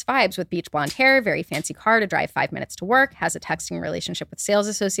the Dallas vibes with beach blonde hair, very fancy car to drive 5 minutes to work, has a texting relationship with sales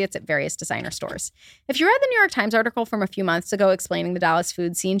associates at various designer stores. If you read the New York Times article from a few months ago explaining the Dallas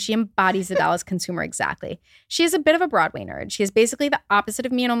food scene, she embodies the Dallas consumer exactly. She is a bit of a Broadway nerd. She is basically the opposite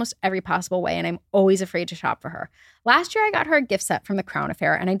of me in almost every possible way, and I'm always afraid to shop for her. Last year, I got her a gift set from the Crown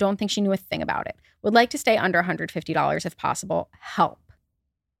Affair, and I don't think she knew a thing about it. Would like to stay under $150 if possible. Help.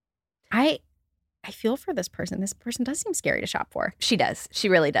 I feel for this person. This person does seem scary to shop for. She does. She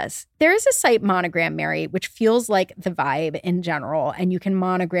really does. There is a site, Monogram Mary, which feels like the vibe in general. And you can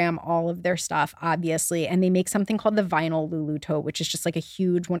monogram all of their stuff, obviously. And they make something called the Vinyl Lulu tote, which is just like a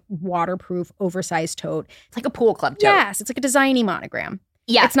huge waterproof, oversized tote. It's like a pool club tote. Yes. It's like a designy monogram.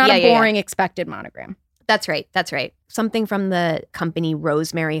 Yeah. It's not a boring expected monogram. That's right. Something from the company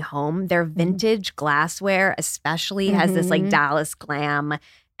Rosemary Home. Their vintage glassware especially has this like Dallas glam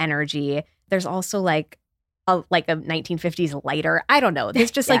energy. There's also like a 1950s lighter. I don't know.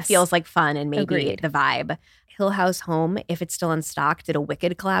 This just like feels like fun and maybe the vibe. Hill House Home, if it's still in stock, did a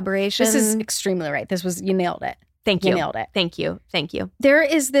Wicked collaboration. This is extremely right. You nailed it. Thank you. You nailed it. Thank you. There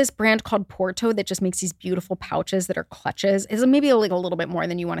is this brand called Porto that just makes these beautiful pouches that are clutches. It's maybe like a little bit more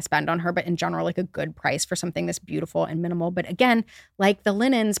than you want to spend on her, but in general, like a good price for something that's beautiful and minimal. But again, like the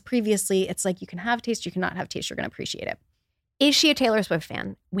linens previously, it's like you can have taste, you cannot have taste. You're going to appreciate it. Is she a Taylor Swift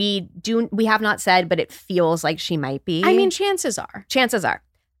fan? We have not said, but it feels like she might be. I mean, chances are.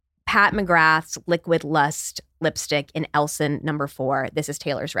 Pat McGrath's Liquid Lust lipstick in Elson No. 4. This is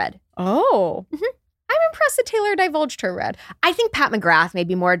Taylor's red. Oh. I'm impressed that Taylor divulged her red. I think Pat McGrath may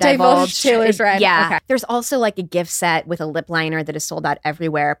be more divulged. Taylor's red. Yeah. Okay. There's also like a gift set with a lip liner that is sold out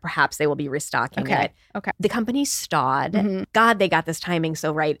everywhere. Perhaps they will be restocking it. Okay. The company Staud. God, they got this timing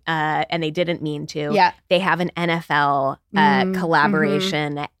so right. And they didn't mean to. Yeah. They have an NFL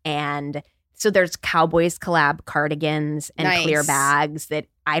collaboration. And so there's Cowboys collab cardigans and clear bags that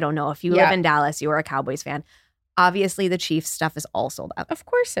I don't know. If you live in Dallas, you are a Cowboys fan. Obviously, the Chiefs stuff is all sold out. Of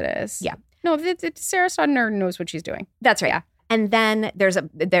course it is. Yeah. No, Sarah Staudner knows what she's doing. That's right. Yeah. And then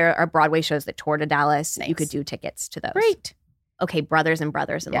there are Broadway shows that tour to Dallas. Nice. You could do tickets to those. Great. Okay, brothers and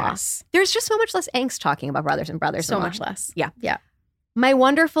brothers-in-law. Yes. There's just so much less angst talking about brothers and brothers-in-law. So much less. Yeah. Yeah. My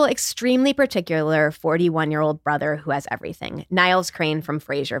wonderful, extremely particular 41-year-old brother who has everything. Niles Crane from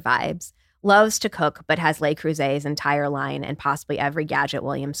Frasier vibes. Loves to cook, but has Le Creuset's entire line and possibly every gadget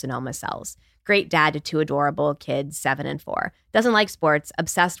Williams-Sonoma sells. Great dad to two adorable kids, 7 and 4. Doesn't like sports,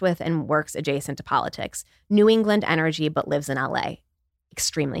 obsessed with and works adjacent to politics. New England energy, but lives in LA.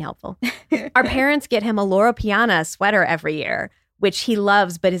 Extremely helpful. Our parents get him a Loro Piana sweater every year, which he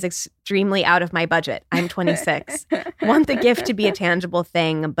loves, but is extremely out of my budget. I'm 26. Want the gift to be a tangible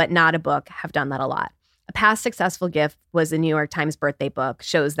thing, but not a book. Have done that a lot. A past successful gift was the New York Times birthday book.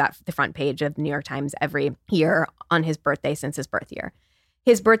 Shows that the front page of the New York Times every year on his birthday since his birth year.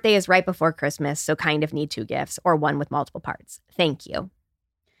 His birthday is right before Christmas, so kind of need 2 gifts or one with multiple parts. Thank you.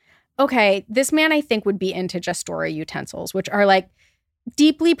 Okay, this man I think would be into Gestora utensils, which are like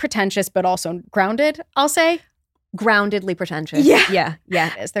deeply pretentious, but also grounded, I'll say. Groundedly pretentious. Yeah.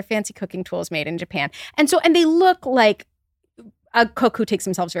 They're fancy cooking tools made in Japan. And they look like a cook who takes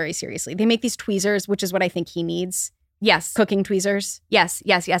themselves very seriously. They make these tweezers, which is what I think he needs. Yes. Cooking tweezers. Yes.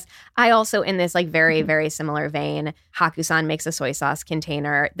 I also, in this like very, very similar vein, Haku-san makes a soy sauce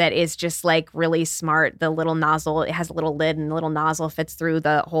container that is just like really smart. The little nozzle, it has a little lid and the little nozzle fits through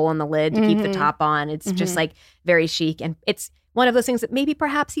the hole in the lid to keep the top on. It's just like very chic. And it's one of those things that maybe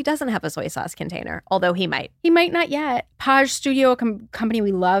perhaps he doesn't have a soy sauce container, although he might. He might not yet. Paj Studio, a company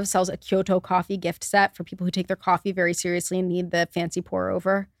we love, sells a Kyoto coffee gift set for people who take their coffee very seriously and need the fancy pour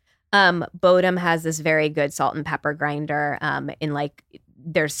over. Bodum has this very good salt and pepper grinder in like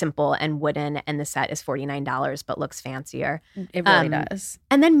they're simple and wooden, and the set is $49 but looks fancier. It really does.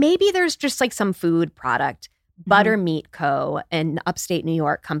 And then maybe there's just like some food product. Butter Meat Co., an upstate New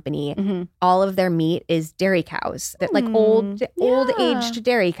York company. All of their meat is dairy cows. They're like old aged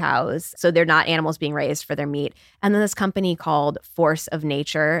dairy cows. So they're not animals being raised for their meat. And then this company called Force of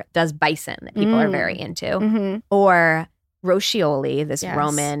Nature does bison that people are very into. Or Roscioli, this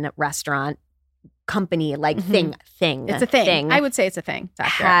Roman restaurant company, like thing. It's a thing. I would say it's a thing. It's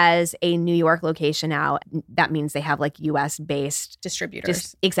has a New York location now. That means they have like US based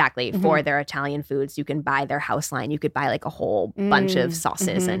distributors. Exactly. For their Italian foods. You can buy their house line. You could buy like a whole bunch of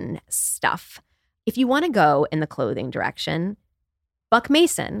sauces and stuff. If you want to go in the clothing direction, Buck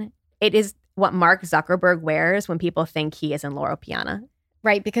Mason. It is what Mark Zuckerberg wears when people think he is in Loro Piana.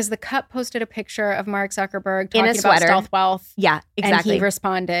 Right, because The Cut posted a picture of Mark Zuckerberg in talking about stealth wealth. Yeah, exactly. And he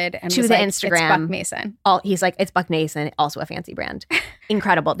responded and to was the like, Instagram. It's Buck Mason. He's like, it's Buck Mason, also a fancy brand.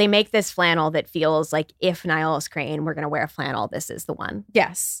 Incredible. They make this flannel that feels like if Niles Crane were going to wear a flannel, this is the one.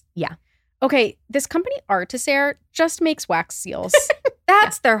 Yes. Yeah. Okay, this company Artisair just makes wax seals.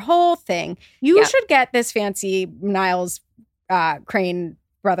 That's their whole thing. You should get this fancy Niles Crane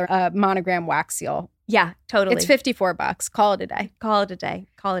brother monogram wax seal. Yeah, totally. It's $54. Call it a day. Call it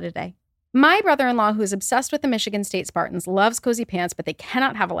a day. My brother-in-law, who is obsessed with the Michigan State Spartans, loves cozy pants, but they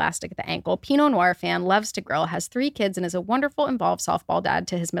cannot have elastic at the ankle. Pinot Noir fan, loves to grill, has 3 kids, and is a wonderful involved softball dad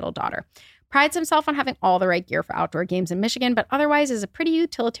to his middle daughter. Prides himself on having all the right gear for outdoor games in Michigan, but otherwise is a pretty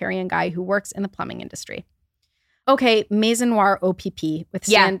utilitarian guy who works in the plumbing industry. Okay, Maison Noir OPP,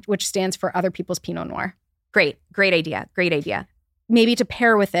 which stands for Other People's Pinot Noir. Great idea. Maybe to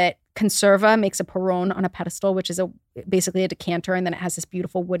pair with it, Conserva makes a Perron on a pedestal, which is basically a decanter, and then it has this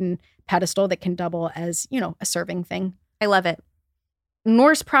beautiful wooden pedestal that can double as, a serving thing. I love it.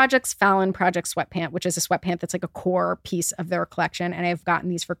 Norse Project's Fallon Project sweatpant, which is a sweatpant that's like a core piece of their collection, and I've gotten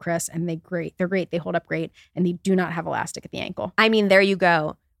these for Chris, and they're great. They hold up great, and they do not have elastic at the ankle. I mean, there you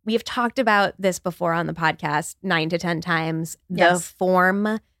go. We have talked about this before on the podcast 9 to 10 times. The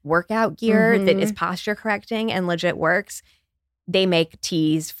Form workout gear that is posture correcting and legit works. They make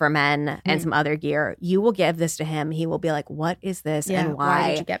tees for men and some other gear. You will give this to him. He will be like, what is this and why? Why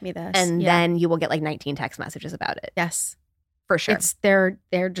did you get me this? And then you will get like 19 text messages about it. Yes. For sure.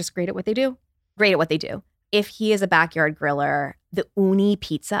 They're just great at what they do. If he is a backyard griller, the Uni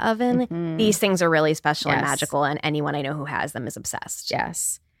pizza oven, these things are really special and magical, and anyone I know who has them is obsessed.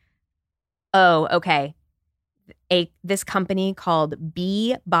 Yes. Oh, okay. This company called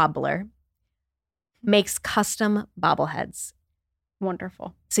Bee Bobbler makes custom bobbleheads.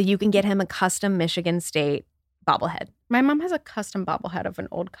 Wonderful. So you can get him a custom Michigan State bobblehead. My mom has a custom bobblehead of an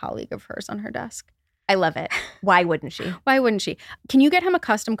old colleague of hers on her desk. I love it. Why wouldn't she? Can you get him a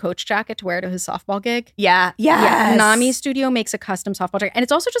custom coach jacket to wear to his softball gig? Yeah. Yes. Nami Studio makes a custom softball jacket. And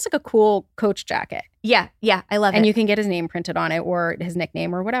it's also just like a cool coach jacket. Yeah. I love it. And you can get his name printed on it or his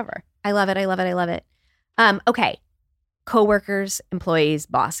nickname or whatever. I love it. Okay. Coworkers, employees,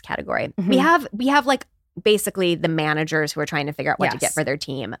 boss category. We have like basically the managers who are trying to figure out what to get for their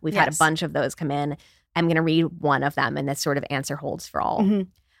team. We've had a bunch of those come in. I'm going to read one of them, and this sort of answer holds for all.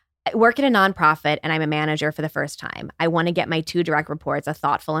 I work at a nonprofit, and I'm a manager for the first time. I want to get my 2 direct reports a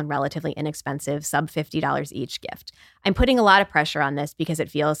thoughtful and relatively inexpensive sub $50 each gift. I'm putting a lot of pressure on this because it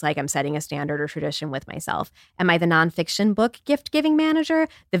feels like I'm setting a standard or tradition with myself. Am I the nonfiction book gift-giving manager,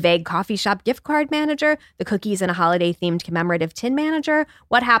 the vague coffee shop gift card manager, the cookies and a holiday-themed commemorative tin manager?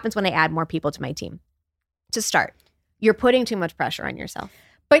 What happens when I add more people to my team? To start, you're putting too much pressure on yourself.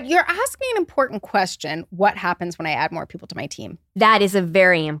 But you're asking an important question. What happens when I add more people to my team? That is a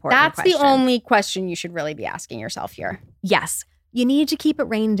very important question. That's the only question you should really be asking yourself here. Yes. You need to keep it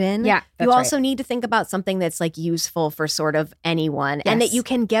reined in. Yeah, that's You also need to think about something that's like useful for sort of anyone and that you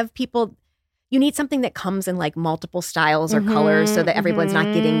can give people. You need something that comes in like multiple styles or colors so that everyone's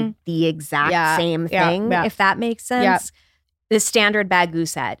not getting the exact same thing, if that makes sense. The standard Bagoo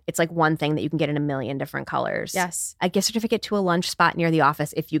set, it's like one thing that you can get in a million different colors. Yes. A gift certificate to a lunch spot near the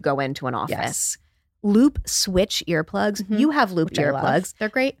office if you go into an office. Yes. Loop Switch earplugs. Mhm. You have looped Which I love. earplugs. They're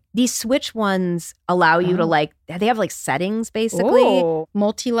great. These Switch ones allow you to they have like settings basically. Oh,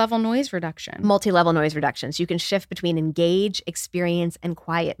 multi-level noise reduction. Multi-level noise reductions. You can shift between engage, experience, and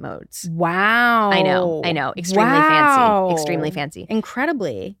quiet modes. Wow. I know. Extremely fancy. Extremely fancy.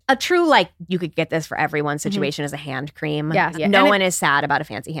 Incredibly. A true, like, you could get this for everyone situation is a hand cream. Yeah. No one is sad about a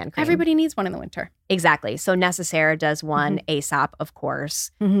fancy hand cream. Everybody needs one in the winter. Exactly. So Necessaire does one, Aesop, of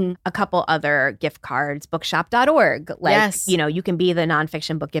course, Mm-hmm. a couple other gift cards, bookshop.org. Like, Yes. you can be the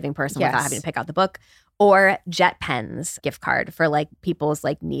nonfiction book giving person without Yes. having to pick out the book. Or Jet Pens gift card for like people's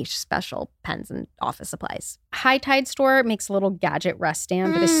like niche special pens and office supplies. High Tide store makes a little gadget rest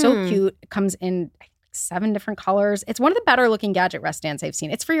stand that is so cute. It comes in 7 different colors. It's one of the better looking gadget rest stands I've seen.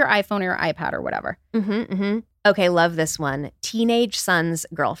 It's for your iPhone or your iPad or whatever. Okay, love this one. Teenage Son's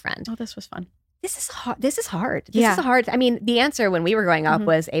Girlfriend. Oh, this was fun. This is hard. This is hard. Yeah. I mean, the answer when we were growing up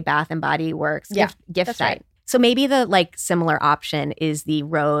was a Bath and Body Works gift that's set. right. So maybe the like similar option is the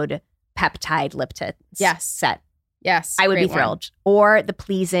Rhode Peptide Lip Tints set. Yes. I would be great one. thrilled. Or the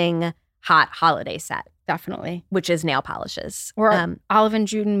Pleasing Hot Holiday set, Definitely. which is nail polishes. Or Olive and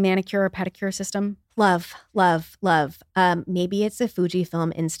Juden manicure or pedicure system. Love. Maybe it's a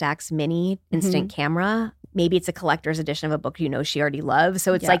Fujifilm Instax Mini instant camera. Maybe it's a collector's edition of a book you know she already loves.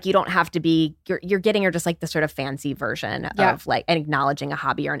 So it's like you don't have to be, you're getting her just like the sort of fancy version of like and acknowledging a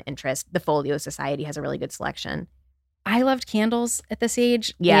hobby or an interest. The Folio Society has a really good selection. I loved candles at this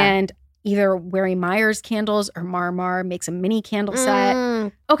age. Yeah. And either Wary Myers candles or Mar makes a mini candle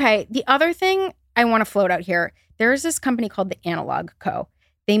set. Okay. The other thing I want to float out here, there's this company called the Analog Co.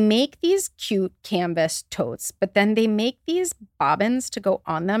 They make these cute canvas totes, but then they make these bobbins to go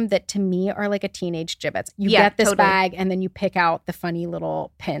on them that to me are like a teenage Jibbitz. You get this bag and then you pick out the funny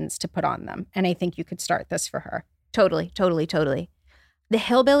little pins to put on them. And I think you could start this for her. Totally. The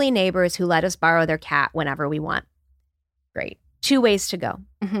hillbilly neighbors who let us borrow their cat whenever we want. Great. 2 ways to go.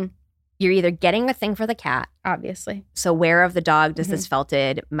 You're either getting a thing for the cat. Obviously. So where of the dog does this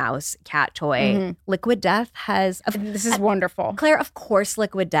felted mouse cat toy? Liquid Death has... This is wonderful. Claire, of course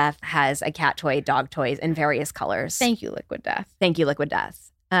Liquid Death has a cat toy, dog toys in various colors. Thank you, Liquid Death. Thank you, Liquid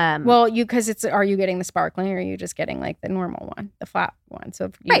Death. Well, are you getting the sparkling or are you just getting like the normal one, the flat one?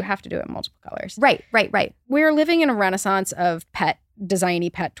 So you have to do it in multiple colors. Right. We're living in a renaissance of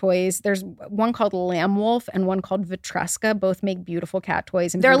designy pet toys. There's one called Lamb Wolf and one called Vitresca. Both make beautiful cat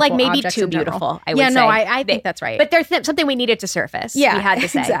toys. And they're like maybe objects too in general. beautiful, I would say. I think that's right. But there's something we needed to surface. Yeah, we had to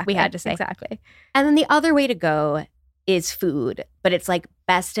say. Exactly, we had to say. Exactly. And then the other way to go is food, but it's like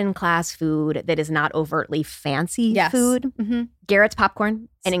best in class food that is not overtly fancy food. Garrett's Popcorn,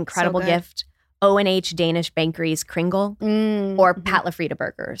 an incredible gift. O&H Danish Bakery's Kringle or Pat LaFrida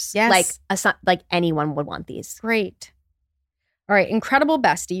Burgers. Yes. Like anyone would want these. Great. All right. Incredible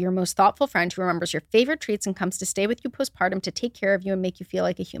bestie, your most thoughtful friend who remembers your favorite treats and comes to stay with you postpartum to take care of you and make you feel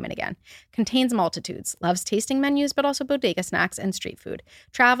like a human again. Contains multitudes. Loves tasting menus, but also bodega snacks and street food.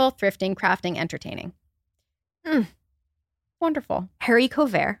 Travel, thrifting, crafting, entertaining. Wonderful. Harry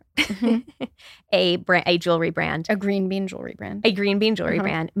Covert, a jewelry brand. A green bean jewelry brand. A green bean jewelry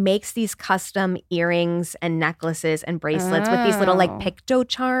brand makes these custom earrings and necklaces and bracelets with these little like picto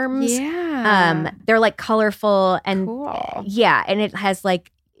charms. Yeah. They're like colorful and cool. Yeah. And it has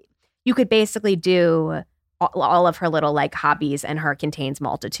like, you could basically do all of her little like hobbies and her contains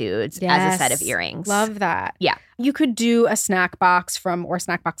multitudes as a set of earrings. Love that. Yeah. You could do a snack box or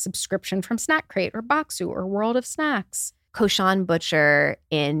snack box subscription from Snack Crate or Boxu or World of Snacks. Cochon Butcher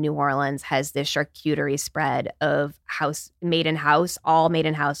in New Orleans has this charcuterie spread of made in house,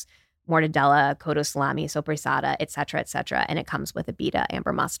 mortadella, cotto salami, soppressata, et cetera, and it comes with a Beta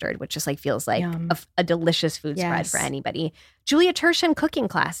amber mustard, which just like feels like a delicious food spread for anybody. Julia Tersham cooking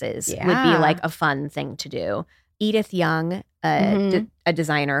classes would be like a fun thing to do. Edith Young, a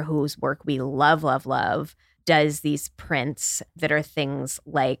designer whose work we love, does these prints that are things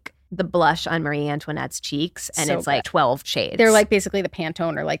like the blush on Marie Antoinette's cheeks, and it's like 12 shades. They're like basically the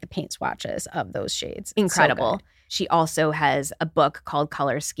Pantone or like the paint swatches of those shades. Incredible. So she also has a book called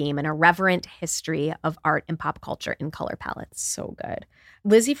Color Scheme, an irreverent history of art and pop culture in color palettes. So good.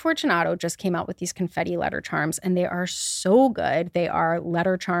 Lizzie Fortunato just came out with these confetti letter charms, and they are so good. They are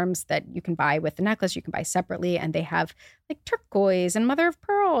letter charms that you can buy with the necklace, you can buy separately, and they have like turquoise and mother of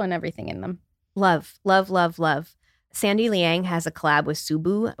pearl and everything in them. Love. Sandy Liang has a collab with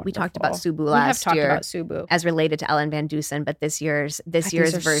Subu. We talked about Subu last year. We have talked about Subu. As related to Ellen Van Dusen, but this year's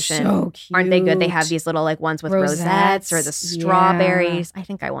version, so cute. Aren't they good? They have these little like ones with rosettes or the strawberries. I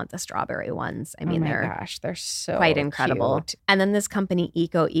think I want the strawberry ones. I mean, they're so quite incredible. cute. And then this company,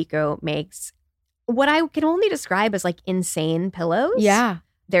 Eco makes what I can only describe as like insane pillows. Yeah.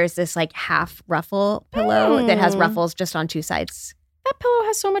 There's this like half ruffle pillow that has ruffles just on two sides. That pillow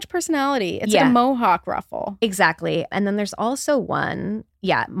has so much personality. It's like a mohawk ruffle. Exactly. And then there's also one,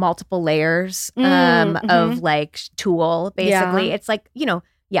 multiple layers of like tulle, basically. Yeah. It's like,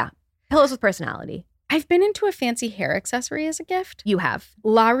 pillows with personality. I've been into a fancy hair accessory as a gift. You have.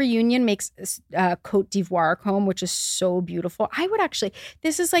 La Reunion makes a Cote d'Ivoire comb, which is so beautiful. I would actually,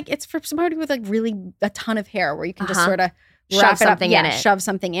 this is like, it's for somebody with like really a ton of hair where you can just sort of shove something in it. Shove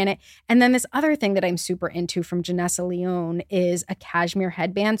something in it. And then this other thing that I'm super into from Janessa Leone is a cashmere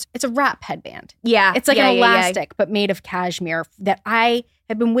headband. It's a wrap headband. Yeah. It's like an elastic, but made of cashmere that I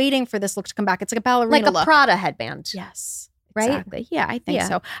have been waiting for this look to come back. It's like a ballerina look. Like a Prada headband. Yes. Right? Exactly. Yeah, I think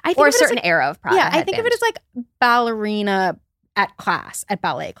so. I think or a certain era of Prada I think of it as like ballerina at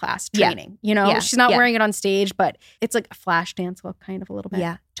ballet class training. You know, she's not wearing it on stage, but it's like a flash dance look kind of a little bit.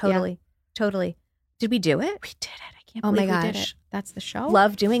 Yeah, totally. Did we do it? We did it. I can't believe we did it. That's the show.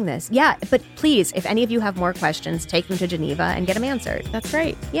 Love doing this. Yeah, but please, if any of you have more questions, take them to Geneva and get them answered. That's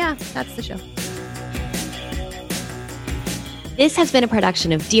right. Yeah, that's the show. This has been a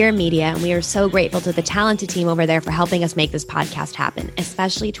production of Dear Media, and we are so grateful to the talented team over there for helping us make this podcast happen,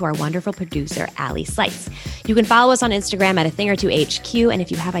 especially to our wonderful producer, Allie Slice. You can follow us on Instagram at athingertwohq, and if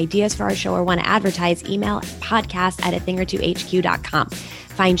you have ideas for our show or want to advertise, email podcast@athingertwohq.com.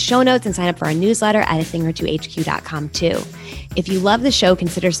 Find show notes and sign up for our newsletter at athingertwohq.com too. If you love the show,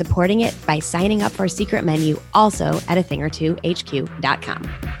 consider supporting it by signing up for our secret menu, also at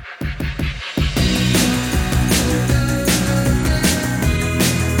athingertwohq.com.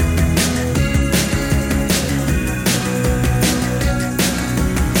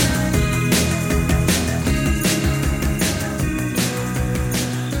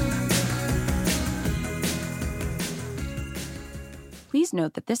 Please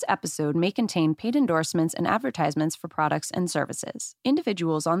note that this episode may contain paid endorsements and advertisements for products and services.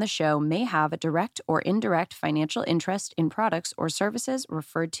 Individuals on the show may have a direct or indirect financial interest in products or services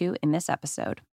referred to in this episode.